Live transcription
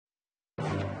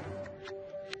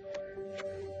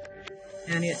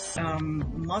and it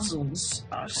muzzles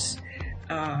us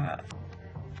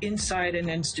inside an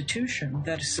institution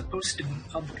that is supposed to be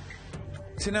public.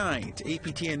 Tonight,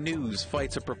 APTN News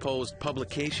fights a proposed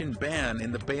publication ban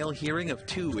in the bail hearing of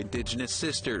two Indigenous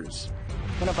sisters.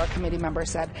 One of our committee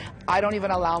members said, "I don't even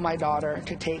allow my daughter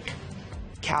to take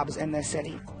cabs in this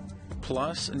city."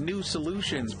 Plus, new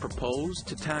solutions proposed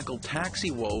to tackle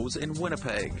taxi woes in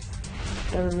Winnipeg.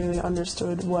 Never really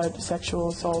understood what sexual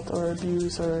assault or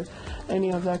abuse or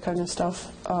any of that kind of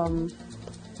stuff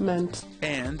meant.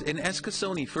 And an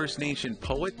Eskasoni First Nation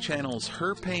poet channels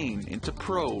her pain into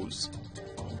prose.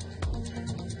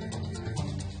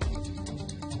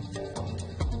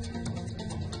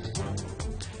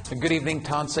 Good evening,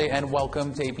 Tanse, and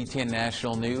welcome to APTN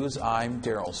National News. I'm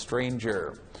Daryl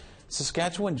Stranger.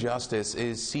 Saskatchewan Justice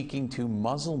is seeking to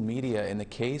muzzle media in the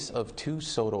case of two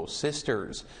Saulteaux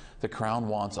sisters. The Crown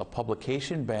wants a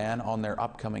publication ban on their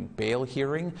upcoming bail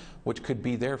hearing, which could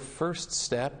be their first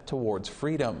step towards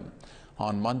freedom.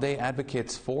 On Monday,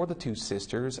 advocates for the two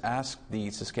sisters asked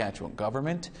the Saskatchewan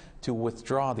government to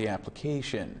withdraw the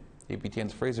application.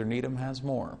 APTN's Fraser Needham has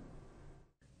more.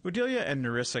 Odelia and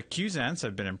Narissa Cusance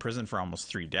have been in prison for almost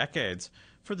 3 decades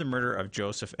for the murder of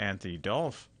Joseph Anthony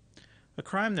Dolph, a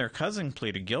crime their cousin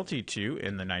pleaded guilty to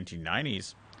in the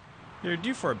 1990s. They're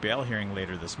due for a bail hearing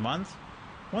later this month,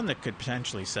 one that could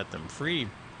potentially set them free.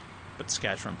 But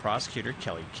Saskatchewan prosecutor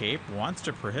Kelly Cape wants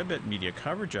to prohibit media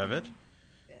coverage of it.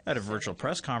 At a virtual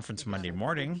press conference Monday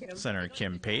morning, Senator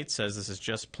Kim Pate says this is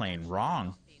just plain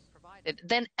wrong.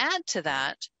 Then add to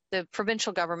that, the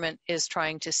provincial government is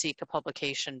trying to seek a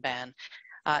publication ban.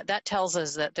 That tells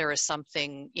us that there is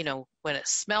something, when it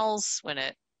smells, when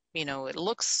it, it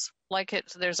looks like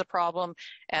there's a problem,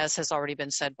 as has already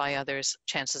been said by others,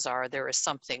 chances are there is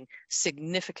something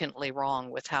significantly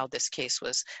wrong with how this case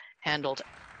was handled.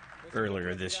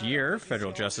 Earlier this year,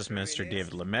 Federal Justice Minister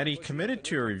David Lametti committed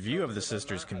to a review of the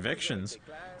sisters' convictions,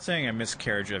 saying a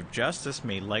miscarriage of justice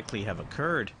may likely have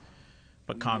occurred.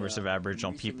 But Congress of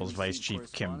Aboriginal Peoples Vice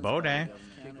Chief Kim Baudin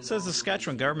says the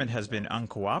Saskatchewan government has been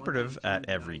uncooperative at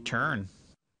every turn.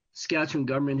 Saskatchewan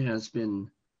government has been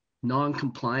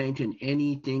non-compliant in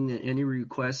any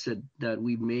requests that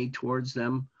we've made towards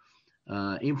them,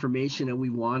 information that we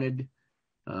wanted,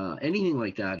 anything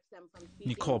like that.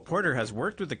 Nicole Porter has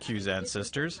worked with the Cusance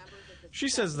sisters. She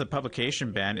says the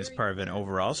publication ban is part of an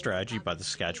overall strategy by the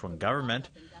Saskatchewan government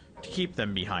to keep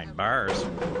them behind bars.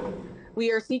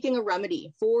 We are seeking a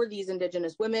remedy for these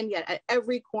Indigenous women, yet at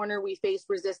every corner we face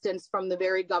resistance from the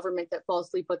very government that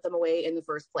falsely put them away in the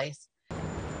first place.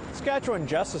 Saskatchewan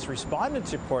Justice responded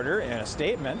to Porter in a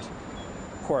statement.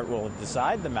 Court will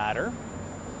decide the matter.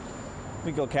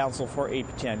 Legal counsel for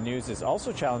APTN News is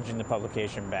also challenging the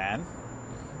publication ban.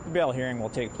 The bail hearing will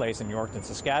take place in Yorkton,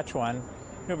 Saskatchewan,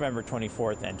 November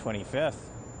 24th and 25th.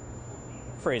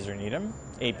 Fraser Needham,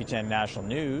 APTN National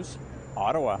News,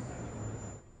 Ottawa.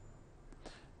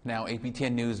 Now,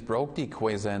 APTN News broke the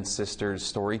Cusance sisters'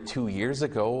 story 2 years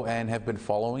ago and have been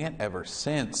following it ever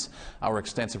since. Our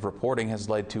extensive reporting has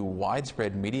led to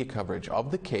widespread media coverage of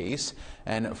the case.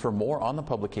 And for more on the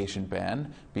publication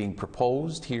ban being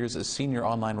proposed, here's a senior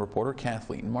online reporter,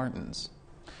 Kathleen Martins.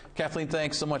 Kathleen,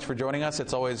 thanks so much for joining us.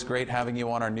 It's always great having you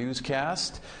on our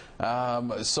newscast.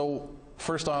 So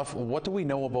first off, what do we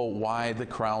know about why the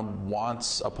Crown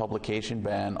wants a publication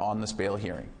ban on this bail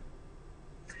hearing?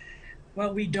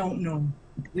 Well, we don't know.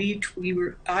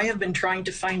 I have been trying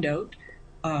to find out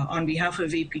on behalf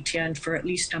of APTN for at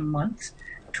least a month,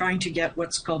 trying to get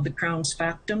what's called the Crown's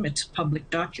Factum. It's a public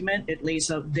document. It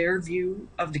lays out their view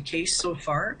of the case so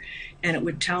far, and it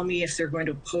would tell me if they're going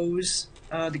to oppose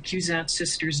the Cusance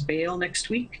sisters' bail next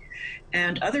week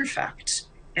and other facts.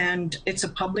 And it's a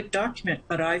public document,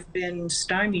 but I've been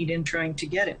stymied in trying to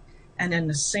get it. And in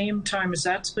the same time as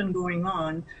that's been going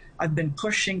on, I've been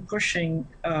pushing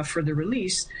for the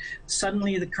release.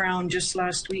 Suddenly the Crown just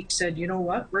last week said, you know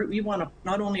what, we want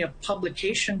not only a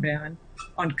publication ban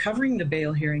on covering the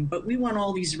bail hearing, but we want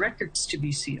all these records to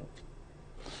be sealed.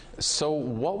 So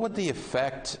what would the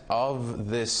effect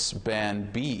of this ban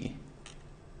be?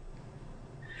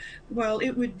 Well,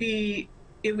 it would be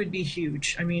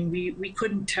huge. I mean, we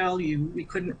couldn't tell you, we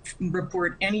couldn't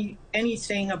report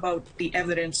anything about the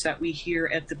evidence that we hear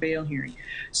at the bail hearing.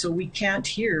 So we can't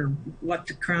hear why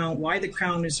the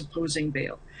Crown is opposing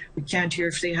bail. We can't hear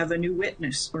if they have a new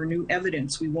witness or new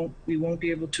evidence. We won't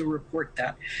be able to report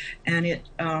that. And it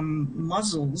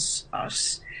muzzles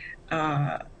us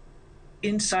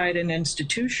inside an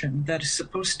institution that is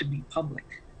supposed to be public.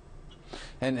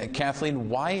 And Kathleen,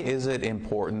 why is it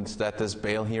important that this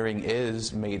bail hearing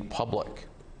is made public?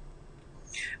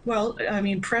 Well, I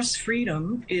mean, press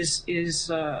freedom is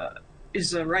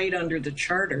is a right under the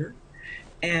Charter,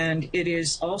 and it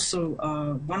is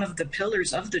also one of the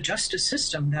pillars of the justice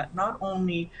system, that not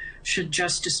only should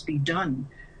justice be done,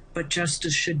 but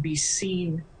justice should be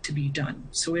seen to be done.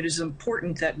 So it is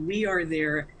important that we are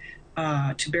there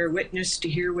to bear witness, to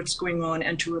hear what's going on,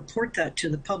 and to report that to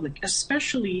the public,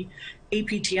 especially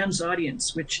APTN's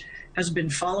audience, which has been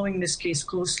following this case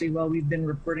closely while we've been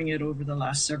reporting it over the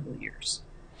last several years.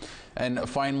 And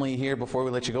finally here, before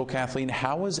we let you go, Kathleen,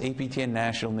 how is APTN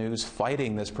National News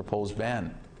fighting this proposed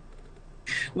ban?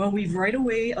 Well, we've right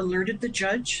away alerted the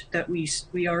judge that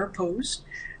we are opposed.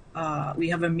 We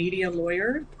have a media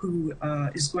lawyer who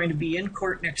is going to be in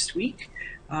court next week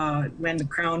when the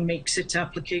Crown makes its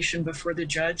application before the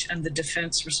judge, and the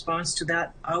defense responds to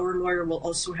that. Our lawyer will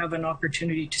also have an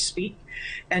opportunity to speak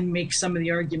and make some of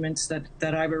the arguments that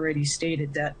I've already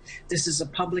stated, that this is a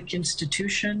public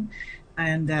institution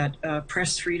and that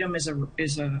press freedom is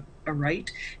a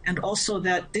right, and also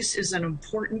that this is an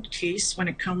important case when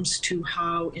it comes to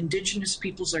how Indigenous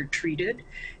peoples are treated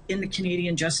in the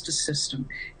Canadian justice system,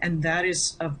 and that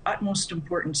is of utmost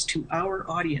importance to our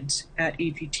audience at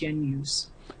APTN News.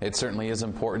 It certainly is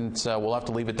important. We'll have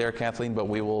to leave it there, Kathleen, but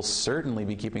we will certainly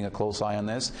be keeping a close eye on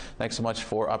this. Thanks so much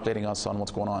for updating us on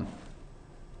what's going on.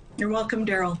 You're welcome,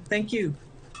 Daryl. Thank you.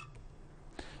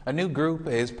 A new group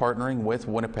is partnering with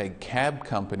Winnipeg cab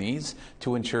companies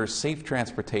to ensure safe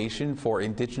transportation for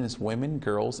Indigenous women,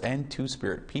 girls, and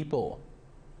Two-Spirit people.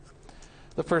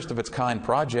 The first of its kind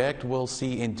project will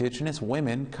see Indigenous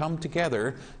women come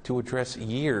together to address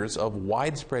years of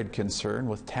widespread concern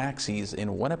with taxis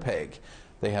in Winnipeg.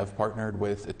 They have partnered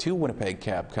with 2 Winnipeg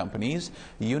cab companies,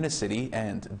 Unicity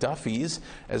and Duffy's,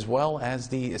 as well as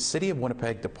the City of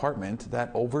Winnipeg department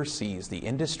that oversees the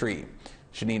industry.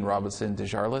 Janine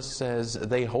Robinson-Desjarlis says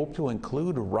they hope to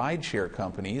include rideshare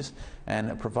companies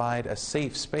and provide a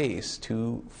safe space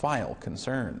to file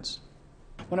concerns.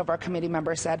 One of our committee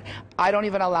members said, I don't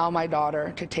even allow my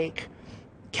daughter to take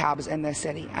cabs in this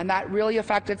city. And that really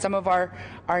affected some of our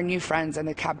new friends in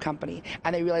the cab company.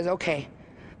 And they realized, okay,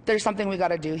 there's something we got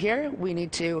to do here. We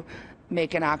need to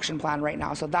make an action plan right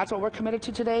now. So that's what we're committed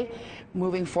to today,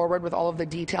 moving forward with all of the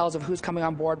details of who's coming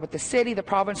on board with the city, the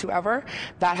province, whoever.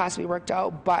 That has to be worked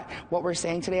out. But what we're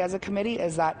saying today as a committee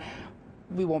is that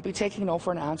we won't be taking no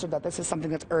for an answer, that this is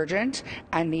something that's urgent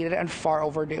and needed and far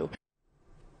overdue.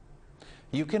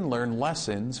 You can learn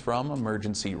lessons from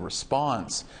emergency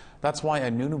response. That's why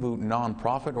a Nunavut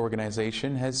nonprofit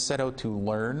organization has set out to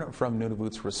learn from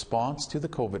Nunavut's response to the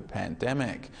COVID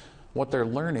pandemic. What they're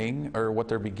learning, or what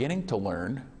they're beginning to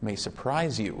learn, may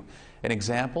surprise you. An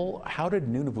example, how did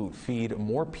Nunavut feed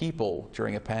more people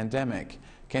during a pandemic?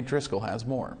 Kent Driscoll has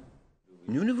more.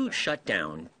 Nunavut shut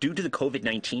down due to the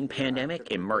COVID-19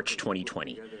 pandemic in March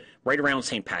 2020, right around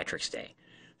St. Patrick's Day.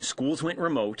 Schools went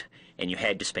remote, and you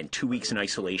had to spend 2 weeks in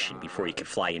isolation before you could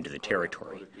fly into the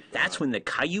territory. That's when the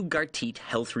Cayugartit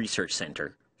Health Research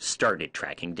Center started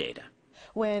tracking data.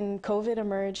 When COVID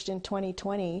emerged in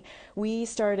 2020, we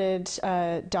started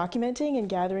documenting and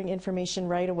gathering information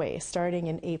right away, starting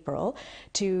in April,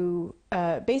 to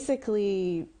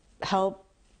basically help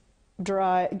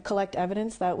collect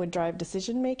evidence that would drive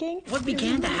decision making. What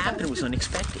began to happen was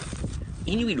unexpected.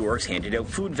 Inuit orgs handed out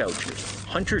food vouchers,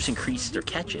 hunters increased their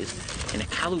catches, and a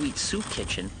Iqaluit soup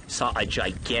kitchen saw a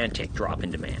gigantic drop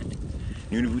in demand.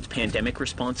 Nunavut's pandemic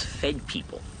response fed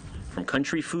people, from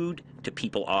country food to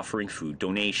people offering food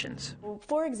donations.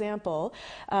 For example,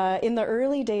 in the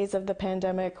early days of the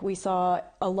pandemic, we saw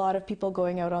a lot of people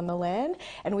going out on the land,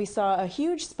 and we saw a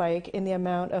huge spike in the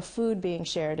amount of food being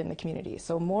shared in the community.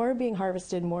 So more being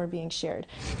harvested, more being shared.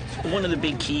 One of the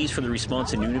big keys for the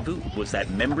response in Nunavut was that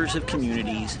members of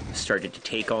communities started to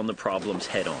take on the problems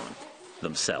head on,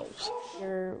 themselves.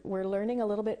 We're learning a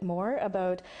little bit more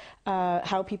about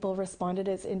how people responded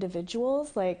as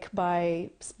individuals, by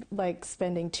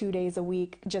spending 2 days a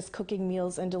week just cooking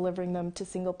meals and delivering them to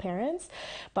single parents,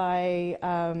 by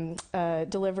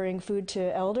delivering food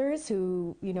to elders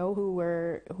who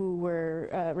were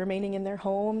remaining in their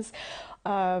homes,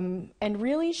 and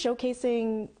really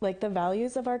showcasing the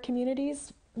values of our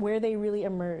communities where they really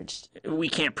emerged. We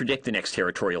can't predict the next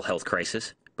territorial health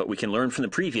crisis, but we can learn from the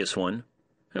previous one,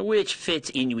 which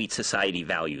fits Inuit society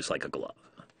values like a glove.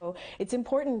 It's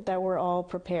important that we're all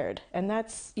prepared, and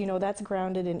that's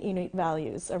grounded in Inuit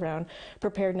values around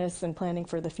preparedness and planning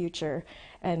for the future,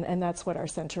 and that's what our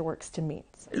center works to meet.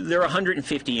 There are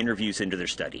 150 interviews into their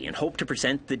study and hope to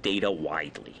present the data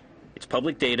widely. It's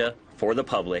public data for the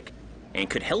public and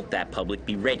could help that public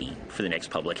be ready for the next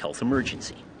public health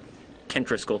emergency. Kent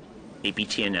Driscoll,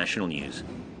 APTN National News,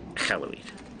 Iqaluit.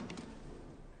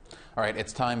 All right,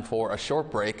 it's time for a short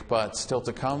break, but still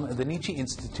to come, the Nietzsche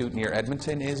Institute near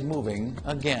Edmonton is moving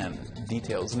again.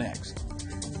 Details next.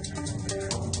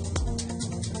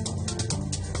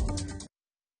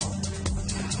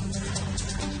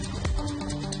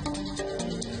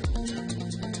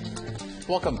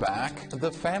 Welcome back. The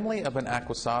family of an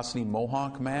Akwesasne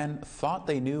Mohawk man thought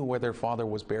they knew where their father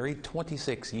was buried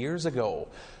 26 years ago.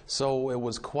 So it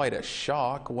was quite a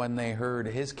shock when they heard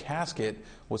his casket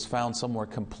was found somewhere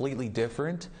completely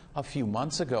different a few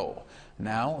months ago.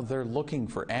 Now they're looking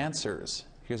for answers.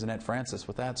 Here's Annette Francis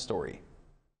with that story.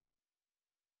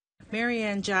 Mary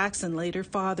Ann Jackson laid her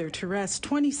father to rest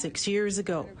 26 years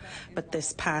ago, but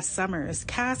this past summer his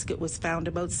casket was found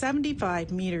about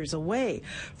 75 meters away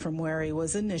from where he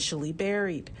was initially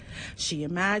buried. She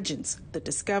imagines the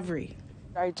discovery.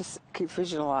 I just keep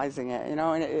visualizing it, you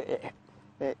know, and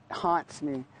it haunts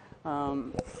me.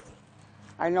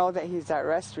 I know that he's at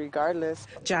rest regardless.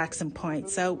 Jackson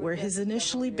points out where his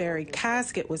initially buried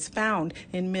casket was found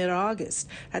in mid-August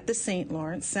at the St.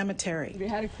 Lawrence Cemetery. We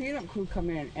had a cleanup crew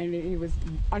come in and he was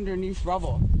underneath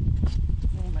rubble.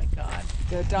 Oh my God.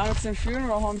 The Donaldson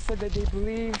Funeral Home said that they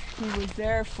believe he was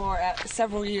there for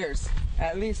several years,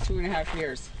 at least 2.5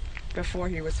 years before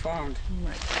he was found. Oh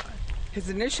my God. His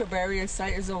initial burial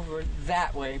site is over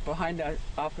that way, behind the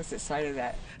opposite side of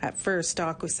that. At first,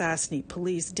 Akwesasne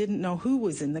police didn't know who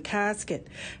was in the casket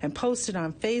and posted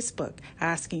on Facebook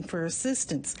asking for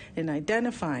assistance in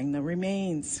identifying the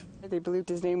remains. They believed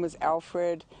his name was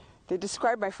Alfred. They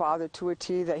described my father to a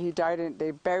T, that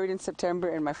they buried in September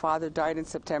and my father died in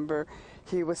September.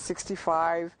 He was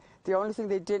 65. The only thing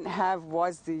they didn't have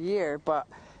was the year, but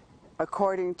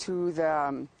according to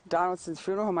the Donaldson's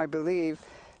Funeral Home, I believe,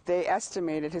 they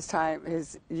estimated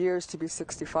his years to be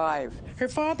 65. Her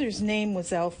father's name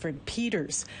was Alfred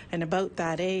Peters, and about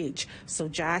that age, so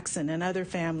Jackson and other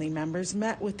family members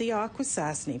met with the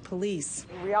Akwesasne police.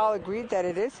 We all agreed that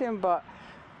it is him, but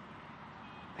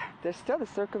there's still the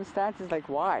circumstances, like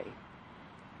why?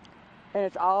 And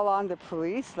it's all on the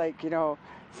police, like, you know,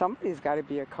 somebody's got to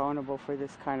be accountable for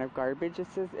this kind of garbage.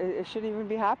 It shouldn't even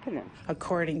be happening.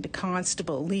 According to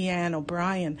Constable Leanne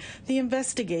O'Brien, the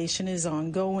investigation is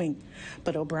ongoing.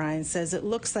 But O'Brien says it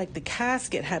looks like the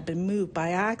casket had been moved by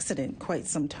accident quite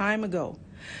some time ago.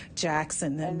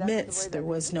 Jackson admits there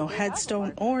was no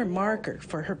headstone or marker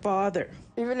for her father.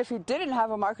 Even if he didn't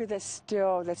have a marker, that's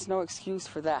no excuse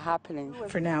for that happening.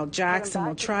 For now, Jackson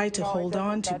will try to hold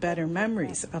on to better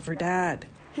memories of her dad.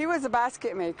 He was a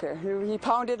basket maker. He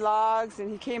pounded logs,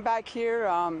 and he came back here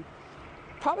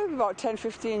probably about 10,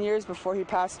 15 years before he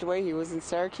passed away. He was in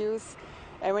Syracuse.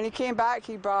 And when he came back,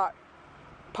 he brought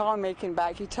pound making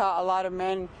back. He taught a lot of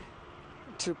men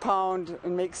to pound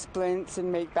and make splints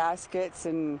and make baskets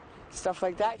and stuff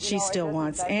like that. She still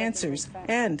wants answers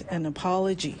and an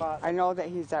apology. I know that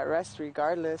he's at rest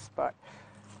regardless, but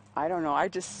I don't know.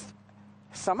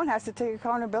 Someone has to take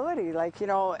accountability. Like, you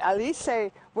know, at least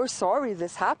say, we're sorry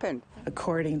this happened.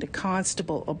 According to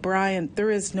Constable O'Brien,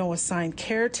 there is no assigned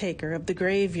caretaker of the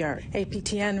graveyard.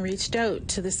 APTN reached out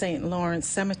to the St. Lawrence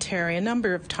Cemetery a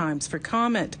number of times for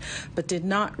comment, but did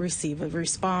not receive a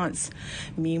response.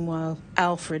 Meanwhile,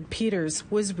 Alfred Peters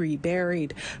was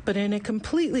reburied, but in a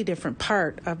completely different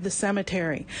part of the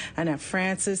cemetery. Annette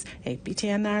Francis,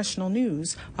 APTN National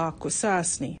News,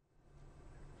 Akwesasne.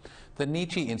 The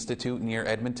Nietzsche Institute near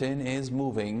Edmonton is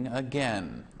moving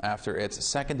again after its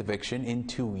second eviction in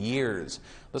 2 years.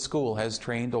 The school has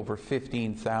trained over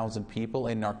 15,000 people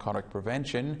in narcotic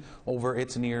prevention over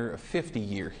its near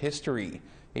 50-year history.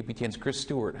 APTN's Chris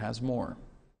Stewart has more.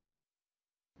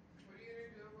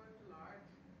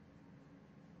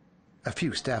 A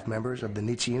few staff members of the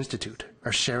Nietzsche Institute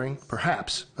are sharing,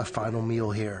 perhaps, a final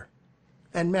meal here,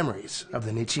 and memories of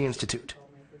the Nietzsche Institute.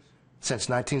 Since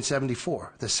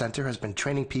 1974, the center has been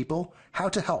training people how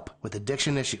to help with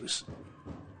addiction issues.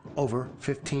 Over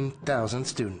 15,000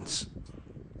 students.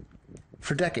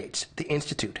 For decades, the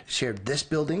Institute shared this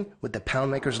building with the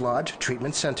Poundmakers Lodge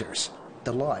treatment centers.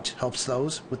 The lodge helps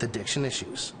those with addiction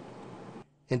issues.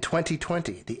 In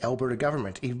 2020, the Alberta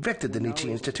government evicted the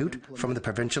Nietzsche Institute from the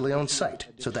provincially owned site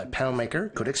so that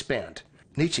Poundmaker could expand.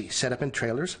 Nietzsche set up in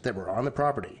trailers that were on the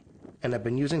property and have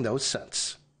been using those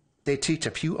since. They teach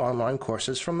a few online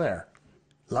courses from there.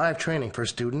 Live training for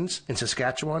students in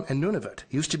Saskatchewan and Nunavut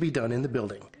used to be done in the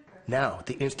building. Now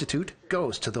the Institute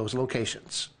goes to those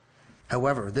locations.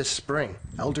 However, this spring,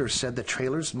 elders said the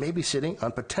trailers may be sitting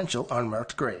on potential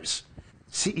unmarked graves.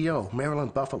 CEO Marilyn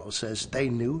Buffalo says they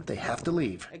knew they have to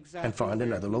leave and find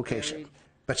another location.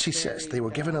 But she says they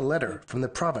were given a letter from the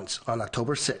province on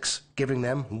October 6, giving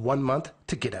them 1 month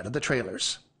to get out of the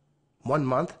trailers. 1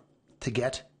 month to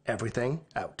get everything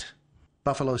out.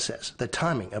 Buffalo says the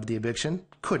timing of the eviction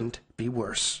couldn't be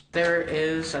worse. There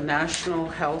is a national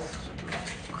health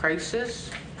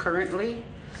crisis currently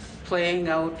playing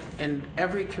out in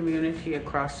every community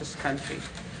across this country.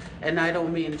 And I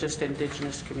don't mean just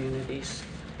Indigenous communities.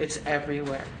 It's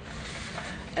everywhere.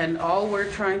 And all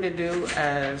we're trying to do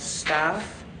as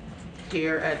staff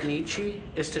here at Nietzsche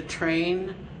is to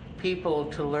train people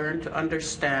to learn to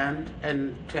understand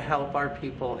and to help our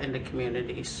people in the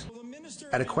communities.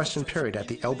 At a question period at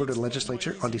the Alberta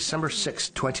Legislature on December 6,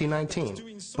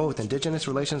 2019, both Indigenous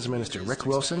Relations Minister Rick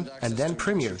Wilson and then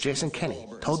Premier Jason Kenney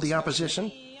told the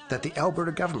opposition that the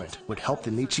Alberta government would help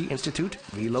the Nietzsche Institute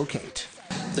relocate.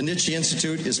 The Nietzsche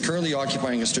Institute is currently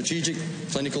occupying a strategic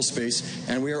clinical space,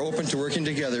 and we are open to working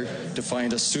together to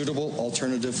find a suitable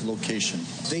alternative location.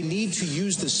 They need to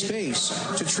use the space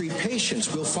to treat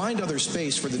patients. We'll find other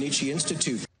space for the Nietzsche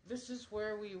Institute. This is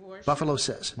where we worship. Buffalo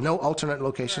says no alternate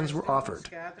locations were offered.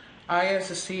 I, as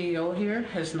the CEO here,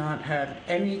 has not had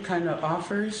any kind of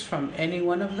offers from any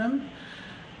one of them,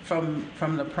 from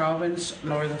the province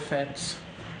nor the feds.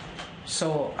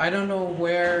 So I don't know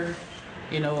where,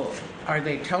 are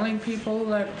they telling people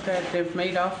that they've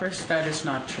made offers? That is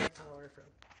not true.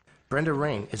 Brenda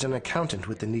Rain is an accountant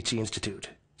with the Nietzsche Institute.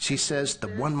 She says the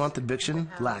 1-month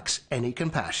eviction lacks any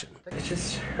compassion. It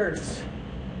just hurts.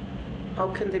 How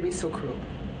can they be so cruel?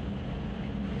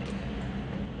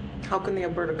 How can the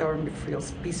Alberta government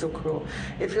be so cruel?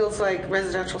 It feels like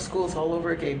residential schools all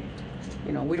over again.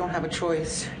 We don't have a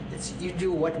choice. You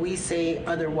do what we say,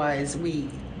 otherwise we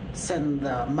send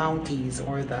the Mounties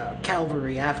or the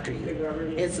cavalry after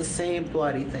you. It's the same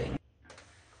bloody thing.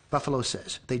 Buffalo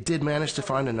says they did manage to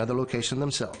find another location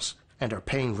themselves and are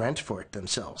paying rent for it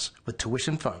themselves with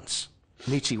tuition funds.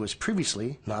 Nietzsche was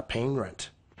previously not paying rent.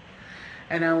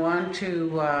 And I want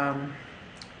to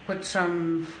put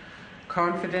some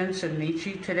confidence in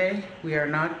Nietzsche today. We are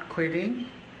not quitting,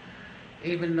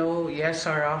 even though, yes,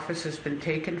 our office has been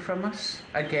taken from us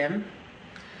again.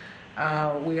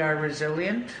 We are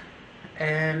resilient,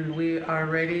 and we are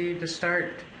ready to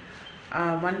start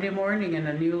Monday morning in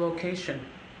a new location.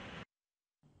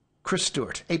 Chris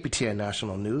Stewart, APTN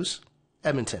National News,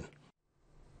 Edmonton.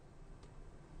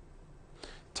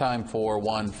 Time for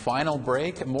one final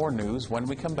break. More news when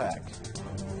we come back.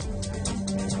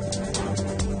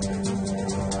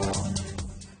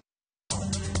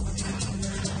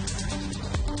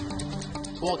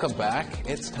 Welcome back.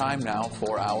 It's time now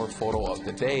for our photo of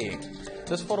the day.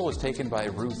 This photo was taken by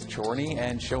Ruth Chorney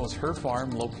and shows her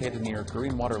farm located near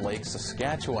Greenwater Lake,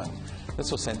 Saskatchewan. This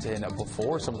was sent in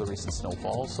before some of the recent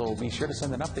snowfall, so be sure to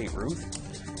send an update, Ruth.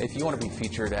 If you want to be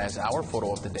featured as our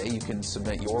photo of the day, you can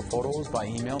submit your photos by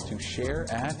email to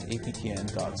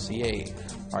share@aptn.ca.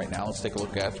 All right, now let's take a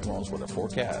look at tomorrow's weather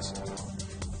forecast.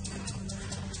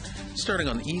 Starting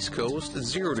on the East Coast,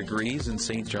 0 degrees in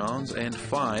St. John's and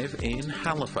 5 in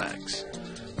Halifax.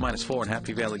 -4 in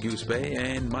Happy Valley Goose Bay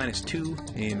and -2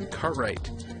 in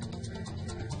Cartwright.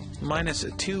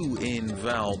 -2 in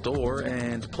Val d'Or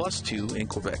and +2 in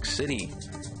Quebec City.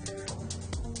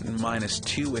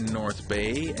 -2 in North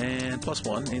Bay and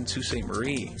 +1 in Sault Ste.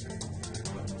 Marie.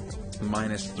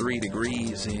 -3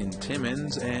 degrees in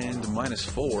Timmins and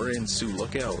 -4 in Sioux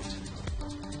Lookout.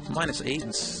 -8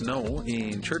 in snow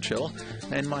in Churchill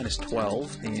and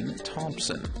 -12 in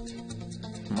Thompson.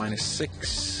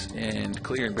 -6 and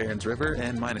clear in Barons River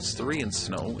and -3 in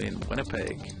snow in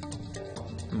Winnipeg.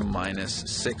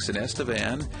 -6 in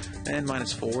Estevan and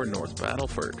 -4 in North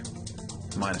Battleford.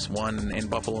 -1 in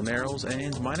Buffalo Narrows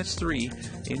and -3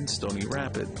 in Stony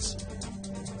Rapids.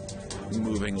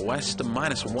 Moving west to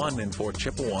 -1 in Fort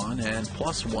Chipewyan and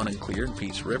 +1 in Clear and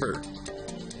Peace River.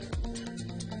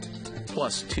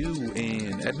 +2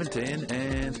 in Edmonton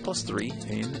and +3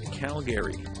 in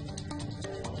Calgary.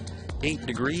 8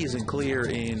 degrees in Clear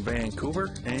in Vancouver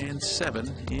and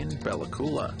 7 in Bella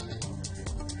Coola.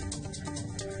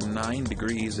 9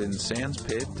 degrees in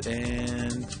Sandspit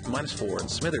and -4 in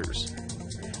Smithers.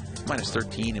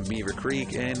 -13 in Beaver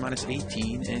Creek and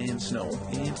 -18 in snow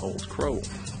in Old Crow.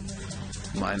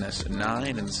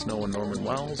 -9 in snow in Norman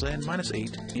Wells and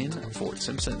 -8 in Fort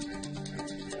Simpson.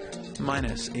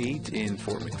 -8 in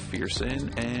Fort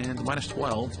McPherson and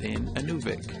 -12 in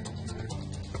Inuvik.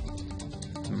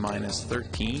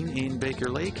 -13 in Baker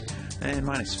Lake and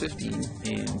 -15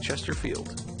 in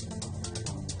Chesterfield.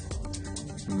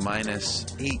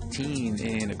 -18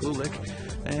 in Iqaluit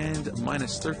and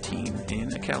 -13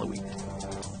 in Iqaluit.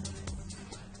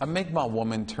 A Mi'kmaq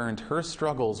woman turned her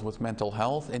struggles with mental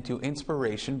health into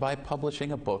inspiration by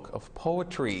publishing a book of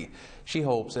poetry. She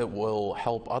hopes it will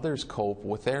help others cope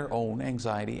with their own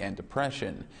anxiety and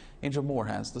depression. Angel Moore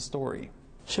has the story.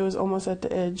 She was almost at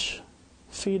the edge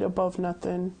feet above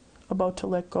nothing, about to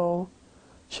let go.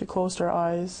 She closed her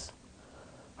eyes.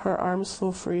 Her arms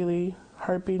flew freely,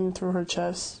 heart beating through her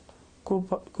chest,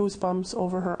 goosebumps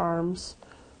over her arms.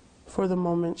 For the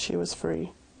moment, she was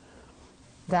free.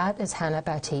 That is Hannah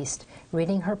Baptiste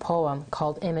reading her poem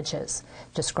called Images,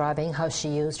 describing how she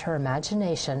used her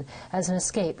imagination as an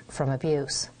escape from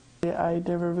abuse. I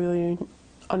never really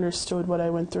understood what I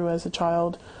went through as a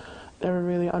child. Never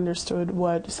really understood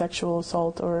what sexual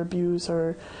assault or abuse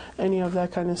or any of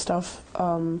that kind of stuff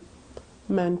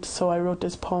meant. So I wrote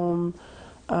this poem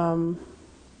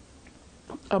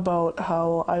about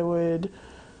how I would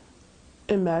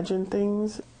imagine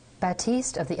things.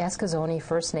 Baptiste of the Eskasoni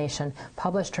First Nation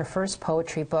published her first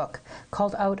poetry book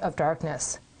called Out of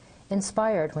Darkness,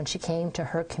 inspired when she came to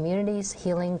her community's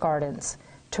healing gardens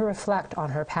to reflect on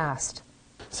her past.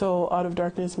 So out of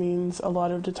darkness means a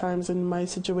lot of the times in my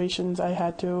situations I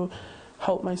had to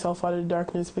help myself out of the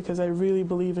darkness because I really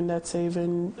believe in that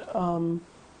saving.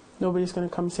 Nobody's going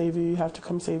to come save you. You have to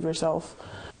come save yourself.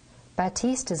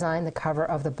 Baptiste designed the cover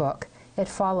of the book. It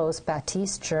follows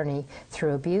Baptiste's journey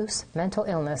through abuse, mental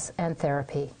illness, and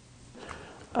therapy.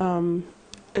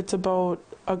 It's about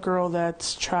a girl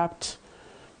that's trapped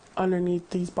underneath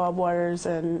these barbed wires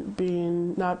and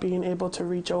not being able to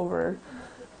reach over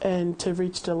and to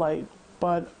reach the light.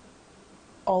 But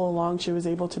all along she was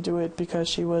able to do it because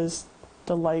she was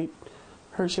the light.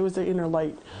 She was the inner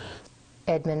light.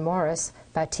 Edmund Morris,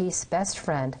 Baptiste's best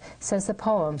friend, says the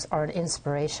poems are an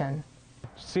inspiration.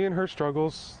 Seeing her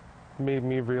struggles made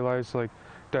me realize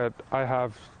that I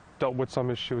have dealt with some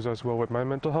issues as well with my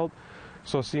mental health.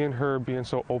 So seeing her being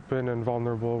so open and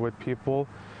vulnerable with people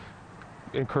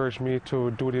encouraged me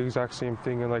to do the exact same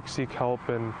thing and seek help.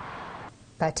 And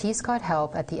Baptiste got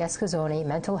help at the Eskasoni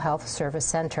Mental Health Service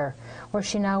Center, where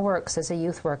she now works as a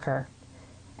youth worker.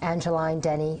 Angeline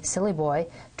Denny Sillyboy,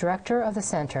 director of the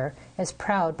center, is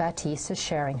proud Baptiste is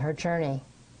sharing her journey.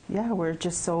 Yeah, we're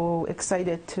just so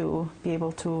excited to be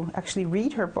able to actually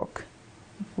read her book.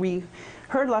 We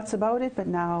heard lots about it, but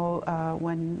now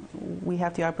when we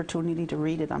have the opportunity to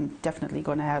read it, I'm definitely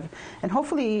going to have, and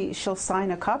hopefully she'll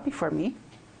sign a copy for me.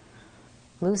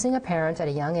 Losing a parent at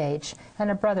a young age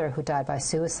and a brother who died by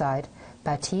suicide,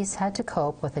 Baptiste had to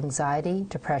cope with anxiety,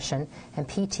 depression, and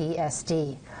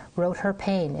PTSD, wrote her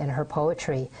pain in her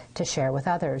poetry to share with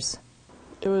others.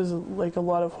 It was like a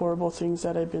lot of horrible things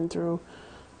that I've been through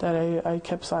that I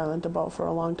kept silent about for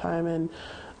a long time, and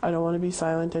I don't want to be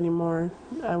silent anymore.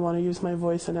 I want to use my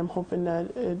voice, and I'm hoping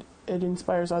that it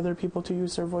inspires other people to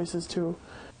use their voices too.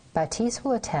 Baptiste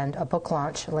will attend a book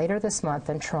launch later this month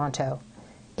in Toronto.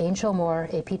 Angel Moore,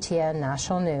 APTN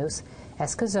National News,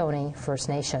 Eskasoni First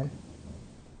Nation.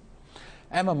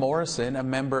 Emma Morrison, a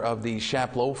member of the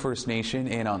Saulteaux First Nation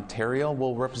in Ontario,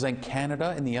 will represent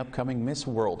Canada in the upcoming Miss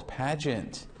World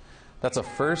pageant. That's a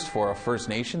first for a First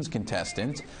Nations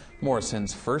contestant.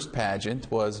 Morrison's first pageant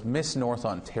was Miss North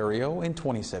Ontario in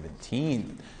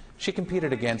 2017. She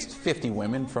competed against 50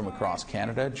 women from across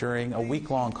Canada during a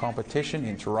week-long competition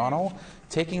in Toronto,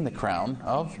 taking the crown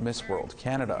of Miss World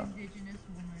Canada.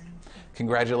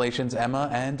 Congratulations, Emma,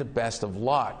 and best of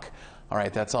luck. All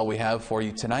right, that's all we have for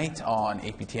you tonight on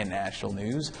APTN National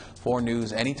News. For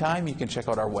news anytime, you can check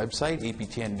out our website,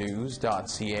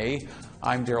 aptnnews.ca.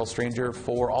 I'm Daryl Stranger.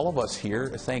 For all of us here,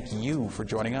 thank you for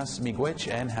joining us. Miigwech,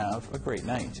 and have a great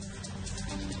night.